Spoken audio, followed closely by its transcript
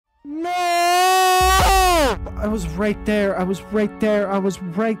I was right there. I was right there. I was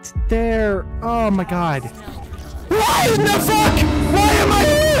right there. Oh my god. Why in the fuck? Why am I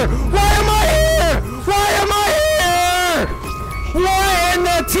here? Why am I here? Why am I here? Why in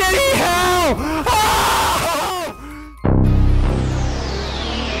the titty hell?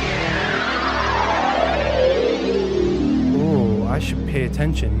 Oh, I should pay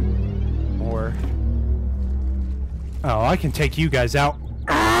attention. Or... oh, I can take you guys out.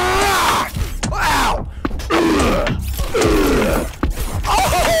 Ow! Oh!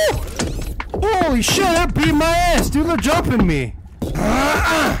 Holy shit, that beat my ass! Dude, they're jumping me!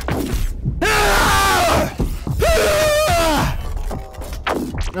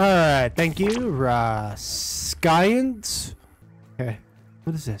 Alright, thank you, Science. Okay,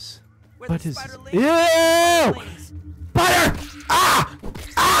 what is this? What is this? Ew! Spider! Ah!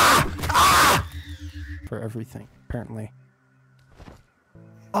 Ah! Ah! For everything, apparently.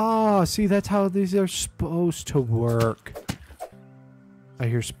 Oh, see, that's how these are supposed to work. I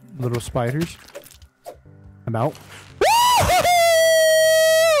hear little spiders. I'm out.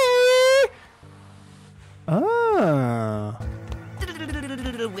 Ah.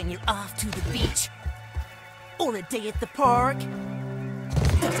 When you're off to the beach or a day at the park,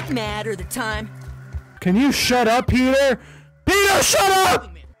 doesn't matter the time. Can you shut up, Peter? Peter, shut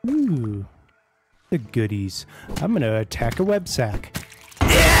up! Ooh, the goodies. I'm gonna attack a web sack.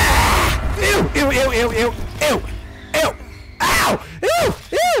 Yeah! Ew! Ew! Ew! Ew! Ew! Ew! Ew! Ow! Ew!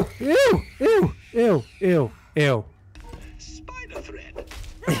 Ew! Ew! Ew! Ew! Ew! Ew! Spider thread.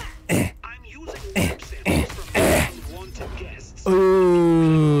 I'm using web samples from unwanted guests.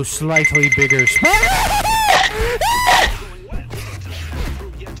 Ooh, slightly bigger spider.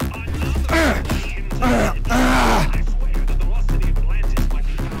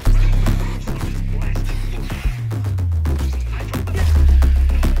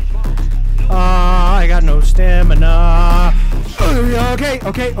 I got no stamina. Okay,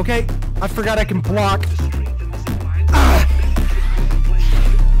 okay, okay. I forgot I can block.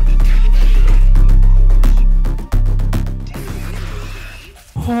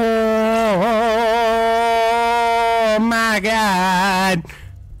 Oh my god.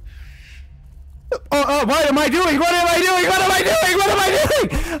 Oh, what am I doing? What am I doing? What am I doing? What am I doing?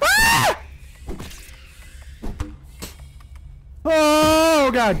 Ah! Oh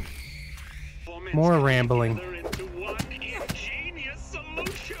god. More rambling.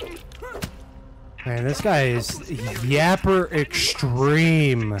 Man, this guy is yapper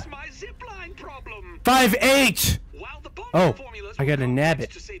extreme. 5'8". Oh, I got a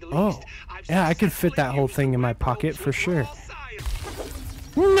nabbit. Oh, yeah, I could fit that whole thing in my pocket for sure.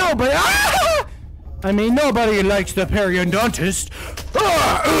 Nobody. Ah! I mean, nobody likes the periodontist.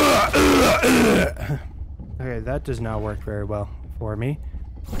 Okay, that does not work very well for me.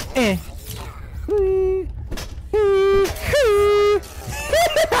 Eh.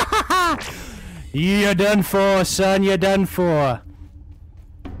 You're done for, son. You're done for.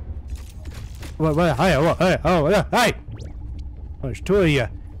 What? Hey, oh, hey! Oh, there's two of you.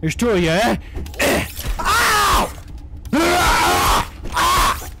 There's two of you, eh? Ow!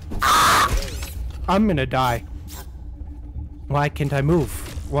 I'm gonna die. Why can't I move?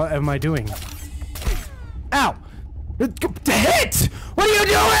 What am I doing? Ow! Hit! What are you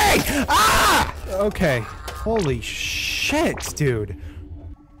doing? Ah! Okay. Holy shit, dude.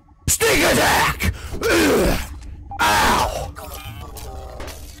 Sneak attack! Ow!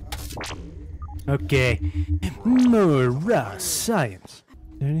 Okay. More raw science.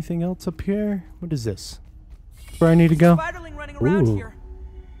 Is there anything else up here? What is this? Where I need to go? Spiderling running around here.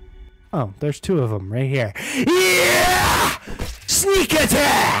 Oh, there's two of them right here. Yeah! Sneak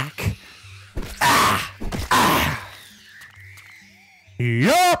attack! Ah! Ah!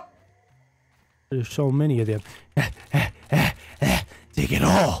 Yup! There's so many of them. Take it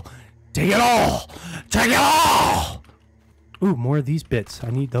all! Take it all! Take it all! Ooh, more of these bits. I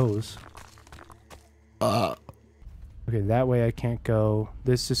need those. Okay, that way I can't go.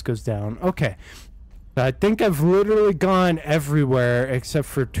 This just goes down. Okay. I think I've literally gone everywhere except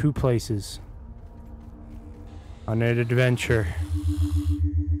for two places. On an adventure.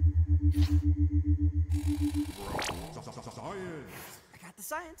 I got the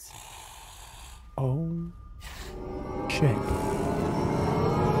science. Oh. Shit.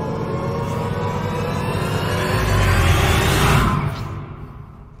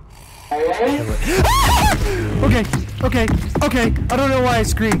 Okay, okay, okay. I don't know why I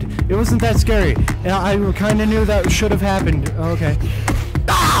screamed. It wasn't that scary. I kind of knew that should have happened. Okay.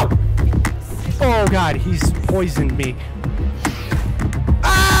 Ow! Oh god, he's poisoned me.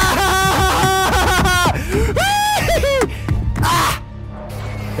 Ah!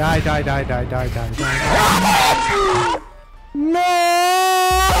 Die, die, die, die, die, die, die. No!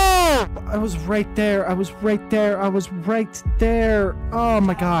 I was right there. I was right there. I was right there. Oh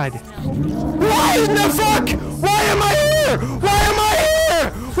my god. Why in the fuck? Why am I here? Why am I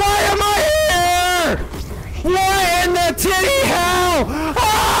here? Why am I here? Why in the titty hell?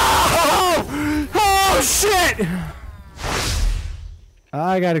 Oh! Oh shit!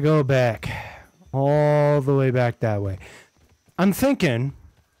 I gotta go back. All the way back that way. I'm thinking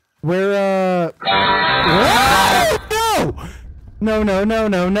we're No! No, no, no,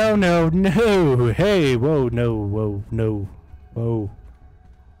 no, no, no, no. Hey, whoa, no, whoa, no, whoa.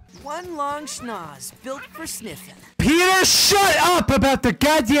 One long schnoz built for sniffing. Peter, shut up about the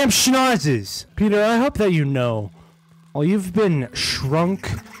goddamn schnozzes! Peter, I hope that you know, while you've been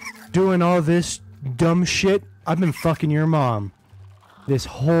shrunk doing all this dumb shit, I've been fucking your mom this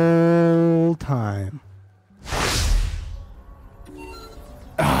whole time.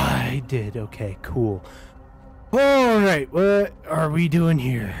 I did. Okay, cool. Alright, what are we doing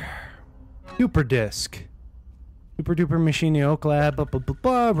here? Super disk. Super duper machine oak lab, blah blah blah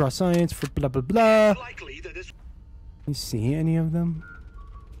blah, raw science for blah blah blah. You see any of them?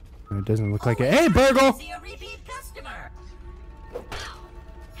 It doesn't look like it. Hey, Burgle! See a repeat customer.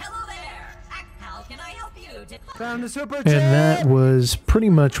 Hello there. How can I help you? Found a super And that was pretty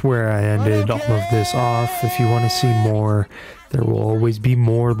much where I ended all of this off. If you want to see more, there will always be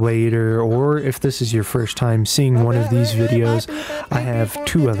more later, or if this is your first time seeing one of these videos, I have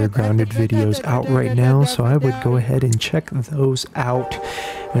 2 other grounded videos out right now, so I would go ahead and check those out.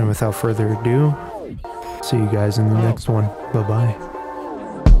 And without further ado, see you guys in the next one. Bye-bye.